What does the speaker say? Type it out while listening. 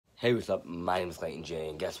Hey, what's up? My name is Clayton J,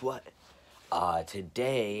 and guess what?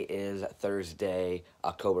 Today is Thursday,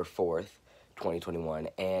 October 4th, 2021,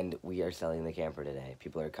 and we are selling the camper today.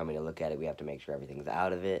 People are coming to look at it. We have to make sure everything's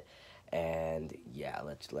out of it, and yeah,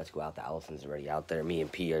 let's go out. The Allison's already out there. Me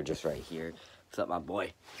and P are just right here. What's up, my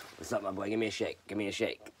boy? What's up, my boy? Give me a shake. Give me a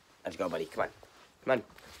shake. Let's go, buddy. Come on. Come on.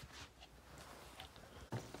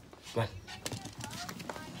 Come on.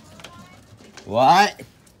 What?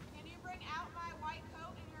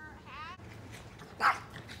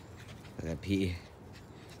 Okay, P.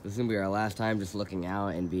 This is gonna be our last time just looking out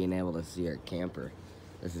and being able to see our camper.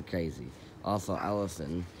 This is crazy. Also,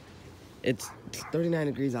 Allison, it's 39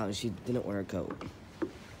 degrees out and she didn't wear a coat.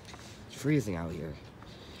 It's freezing out here.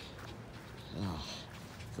 Oh.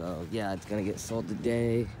 So, yeah, it's gonna get sold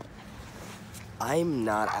today. I'm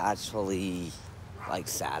not actually, like,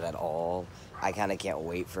 sad at all. I kind of can't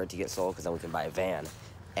wait for it to get sold because then we can buy a van.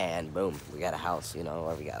 And boom, we got a house, you know,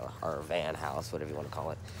 or we got our van house, whatever you want to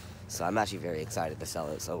call it. So I'm actually very excited to sell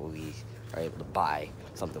it so we are able to buy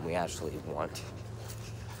something we actually want.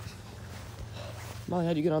 Molly,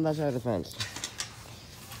 how'd you get on that side of the fence?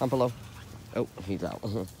 Come, Pollo. Oh, he's out.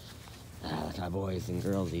 That's my boys and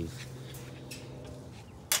girlsies.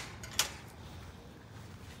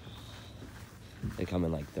 They come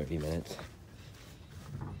in like 30 minutes.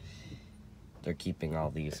 They're keeping all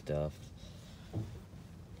these stuff.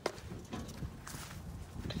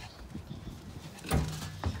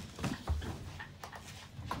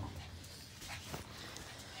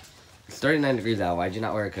 It's 39 degrees out. Why'd you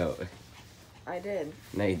not wear a coat? I did.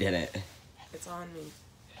 No, you didn't. It's on me.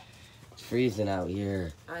 It's freezing out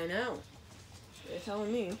here. I know. You're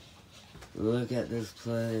telling me. Look at this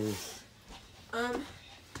place.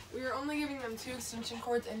 We were only giving them 2 extension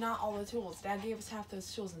cords and not all the tools. Dad gave us half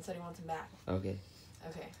those tools and said he wants them back. Okay.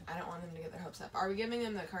 Okay, I don't want them to get their hopes up. Are we giving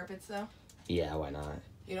them the carpets, though? Yeah, why not?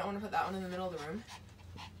 You don't want to put that one in the middle of the room?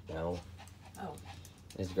 No. Oh.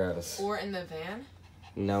 It's gross. Or in the van?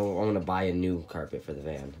 No, I'm gonna buy a new carpet for the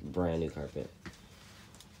van. Brand new carpet.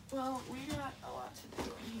 Well, we got a lot to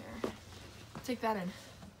do in here. Take that in.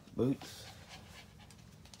 Boots.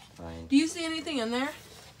 Fine. Do you see anything in there?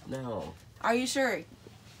 No. Are you sure?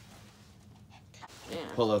 Yeah.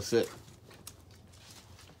 Pollo, sit.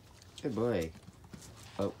 Good boy.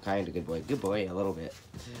 Oh, kind of good boy. Good boy, a little bit.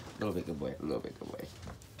 A little bit good boy. A little bit good boy.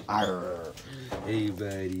 Arr. Hey,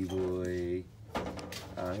 buddy boy.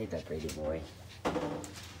 Oh, ain't that pretty boy.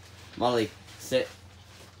 Molly, sit.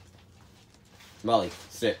 Molly,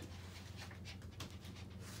 sit.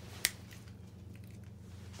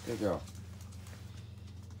 Good girl.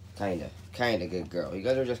 Kinda good girl. You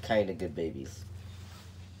guys are just kinda good babies.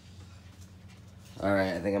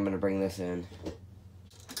 Alright, I think I'm gonna bring this in.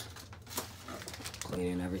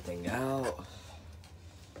 Cleaning everything out.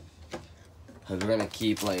 We're gonna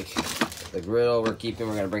keep, like, the griddle we're keeping.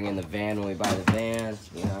 We're gonna bring in the van when we buy the van,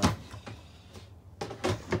 you know.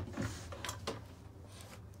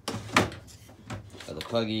 For the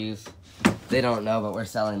puggies. They don't know, but we're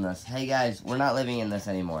selling this. Hey guys, we're not living in this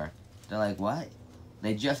anymore. They're like, what?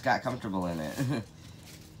 They just got comfortable in it.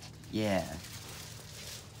 Yeah.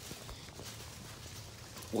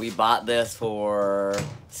 We bought this for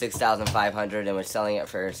 $6,500 and we're selling it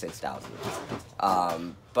for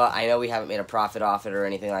 $6,000. But I know we haven't made a profit off it or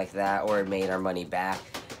anything like that, or made our money back.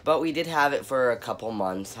 But we did have it for a couple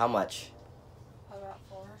months. How much? About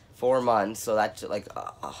 4. 4 months. So that's like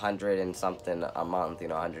 $100 and something a month. You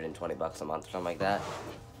know, $120 a month or something like that.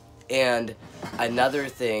 And another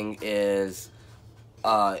thing is,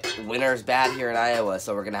 winter's bad here in Iowa,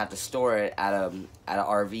 so we're gonna have to store it at an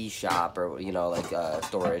RV shop, or you know, like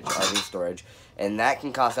RV storage, and that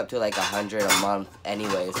can cost up to like $100 a month,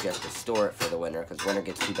 anyways, just to store it for the winter, because winter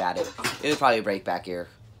gets too bad. It'll probably break back here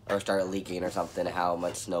or start leaking or something. How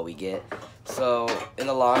much snow we get. So in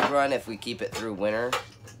the long run, if we keep it through winter,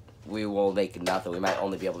 we will make nothing. We might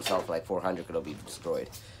only be able to sell it for like $400 because it'll be destroyed.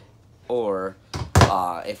 Or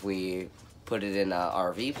if we put it in a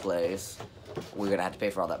RV place, we're gonna have to pay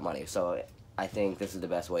for all that money. So I think this is the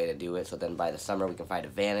best way to do it. So then by the summer we can find a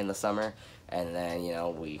van in the summer, and then, you know,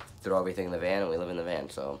 we throw everything in the van and we live in the van.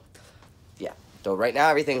 So yeah. So right now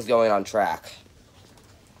everything's going on track.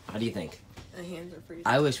 How do you think? My hands are freezing.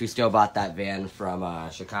 I wish we still bought that van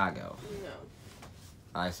from Chicago. No.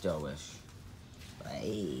 I still wish.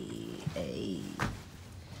 Hey.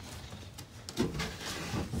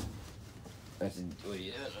 What are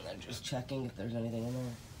you doing? I'm just checking if there's anything in there.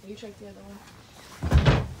 You check the other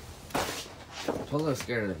one. Pollo's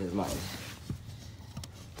scared of his mind.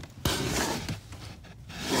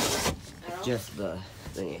 Just the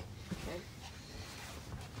thingy. Okay.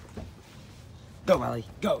 Go, Molly.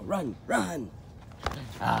 Go. Run. Run.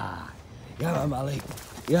 Ah. Yeah, Molly.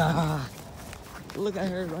 Yeah. Look at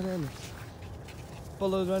her running.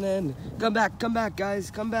 Pollo's running. Come back, guys.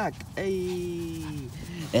 Come back. Hey.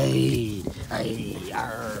 Hey. Hey.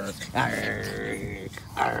 Arr. Arr.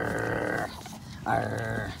 Arr.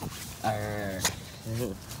 Arr. Arr.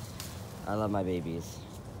 I love my babies.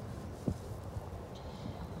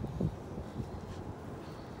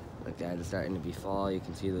 Look, guys, it's starting to be fall. You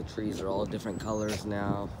can see the trees are all different colors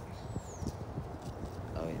now.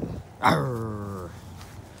 Oh, yeah. Arr.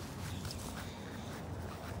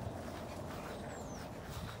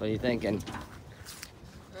 What are you thinking?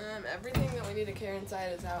 Everything that we need to carry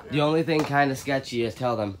inside is out now. The only thing kind of sketchy is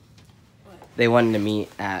tell them What? they wanted to meet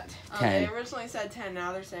at 10. They originally said 10,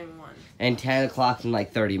 now they're saying 1. And 10 o'clock's in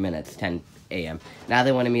like 30 minutes, 10 a.m. Now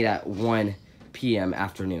they want to meet at 1 p.m.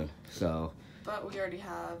 afternoon. So But we already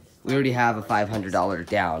have... we already have a $500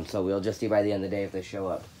 down, so we'll just see by the end of the day if they show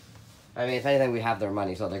up. I mean, if anything, we have their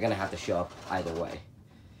money, so they're going to have to show up either way.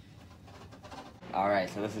 Alright,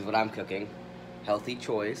 so this is what I'm cooking. Healthy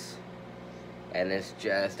choice. And it's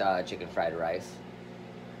just chicken fried rice.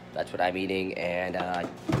 That's what I'm eating. And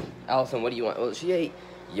Allison, what do you want? Well, she ate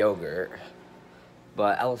yogurt.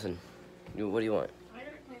 But Allison, what do you want? I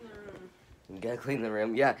gotta clean the room. You gotta clean the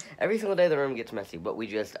room. Yeah, every single day the room gets messy, but we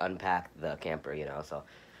just unpacked the camper, you know, so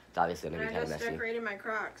it's obviously gonna be kind of messy. I just decorated my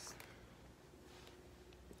Crocs.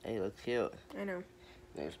 Hey, looks cute. I know.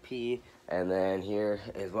 There's P, and then here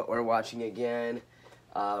is what we're watching again.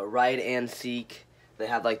 Ride and Seek. They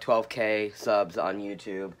have like 12K subs on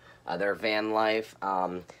YouTube. Their van life.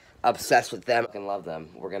 Obsessed with them. I fucking love them.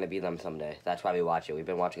 We're gonna be them someday. That's why we watch it. We've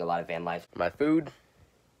been watching a lot of van life. My food.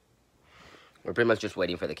 We're pretty much just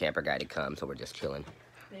waiting for the camper guy to come, so we're just chilling.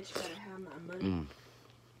 They just gotta have my money.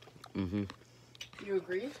 Mm-hmm. You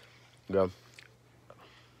agree? Yeah.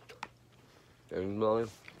 There's Molly.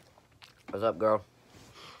 What's up, girl?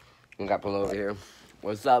 We got Pollo over here.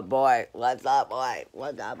 What's up, boy? What's up, boy?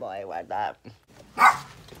 What's up, boy? What's up?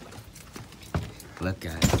 Look,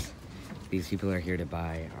 guys. These people are here to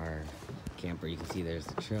buy our camper. You can see there's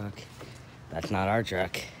the truck. That's not our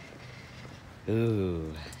truck.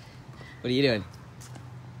 Ooh. What are you doing?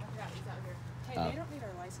 I forgot he's out here. Hey, Oh. they don't need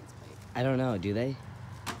our license plate. I don't know. Do they?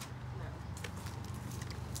 No.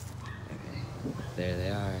 Okay. There they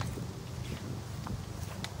are.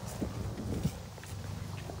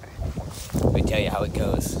 Let me tell you how it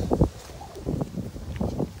goes.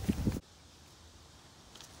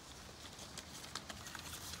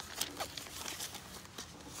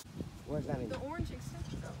 What does that mean? The orange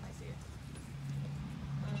extension. Oh, I see it.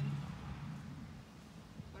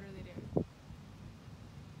 What are they doing?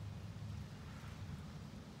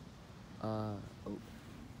 Oh.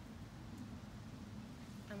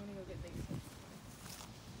 I'm gonna go get these.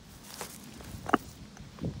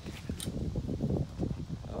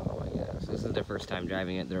 Oh my gosh, this is their first time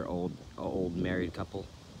driving it. They're old married couple.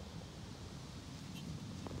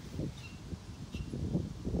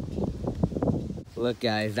 Look,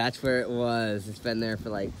 guys, that's where it was. It's been there for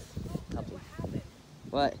like a couple. What happened?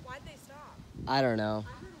 What? Why'd they stop? I don't know.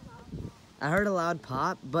 I heard a loud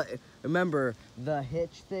pop, but remember, the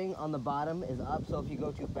hitch thing on the bottom is up, so if you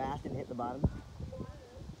go too fast and hit the bottom.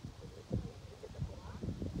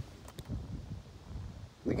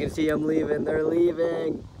 We can see them leaving. They're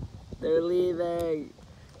leaving. They're leaving.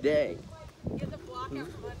 Dang. Get the block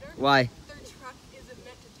out from under. Why? Their truck isn't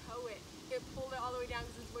meant to tow it. It pulled it all the way down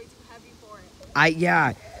because it's way too heavy for it.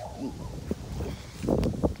 Yeah.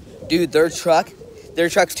 Dude, their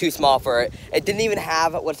truck's too small for it. It didn't even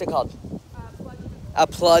have, what's it called? A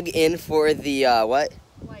plug in for the, what?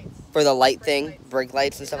 Lights. For the light Brake thing, lights. brake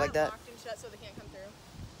lights and stuff like that. Locked and shut so they can't come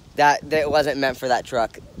through. That wasn't meant for that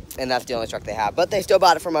truck, and that's the only truck they have. But they still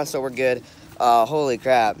bought it from us, so we're good. Holy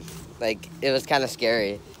crap. Like, it was kind of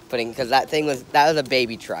scary because that was a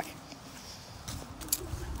baby truck.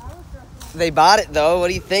 They bought it though. What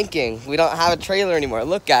are you thinking? We don't have a trailer anymore.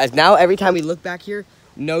 Look, guys, now every time we look back here,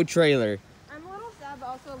 no trailer. I'm a little sad, but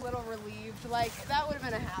also a little relieved. Like, that would have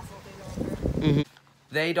been a hassle if they don't.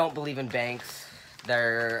 They don't believe in banks.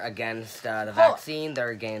 They're against the vaccine. They're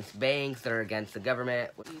against banks. They're against the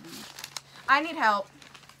government. I need help.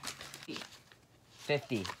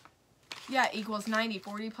 50. Yeah, equals 90.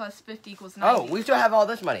 40 plus 50 equals 90. Oh, we still have all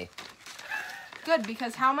this money. Good,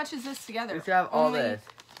 because how much is this together? We still have all Only this.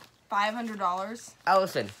 $500.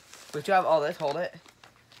 Allison, we still have all this. Hold it.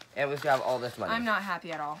 And we still have all this money. I'm not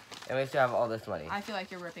happy at all. And we still have all this money. I feel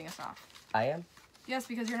like you're ripping us off. I am? Yes,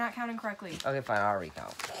 because you're not counting correctly. Okay, fine. I'll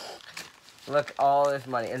recount. Look, all this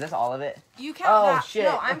money. Is this all of it? You count Oh, that. shit.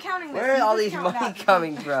 No, I'm counting this. Where You are all just these count money that.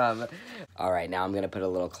 coming from? All right, now I'm going to put a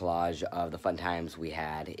little collage of the fun times we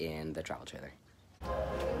had in the travel trailer.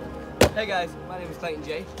 Hey guys, my name is Clayton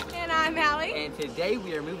J. And I'm Allie. And today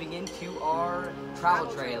we are moving into our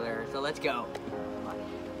travel trailer. So let's go.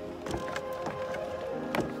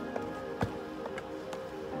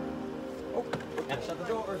 Gotta shut the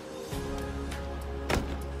door.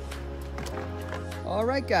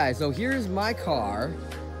 Alright guys, so here's my car.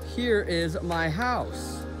 Here is my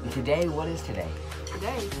house. Today, what is today?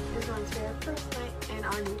 Today is going to be our first night in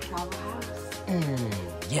our new travel house.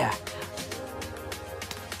 Yeah.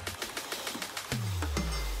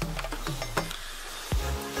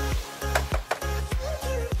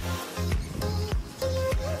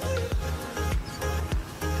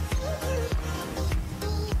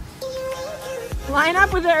 Line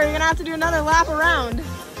up with it or you're gonna have to do another lap around. Good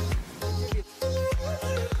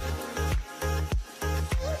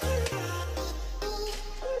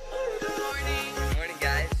morning,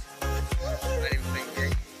 guys. My name is Clayton J.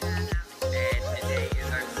 And today is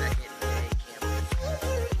our second day camping.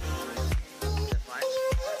 Is it fun?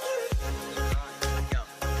 Let's go.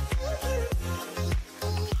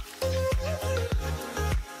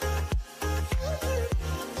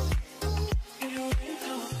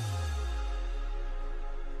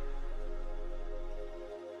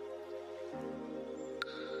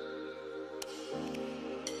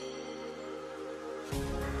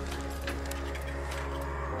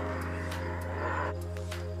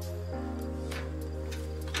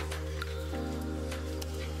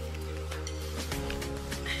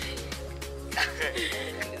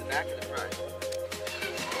 In the back or the front?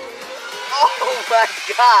 Oh my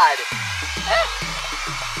god!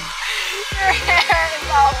 Your hair is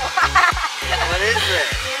all What is it?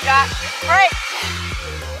 You got brakes.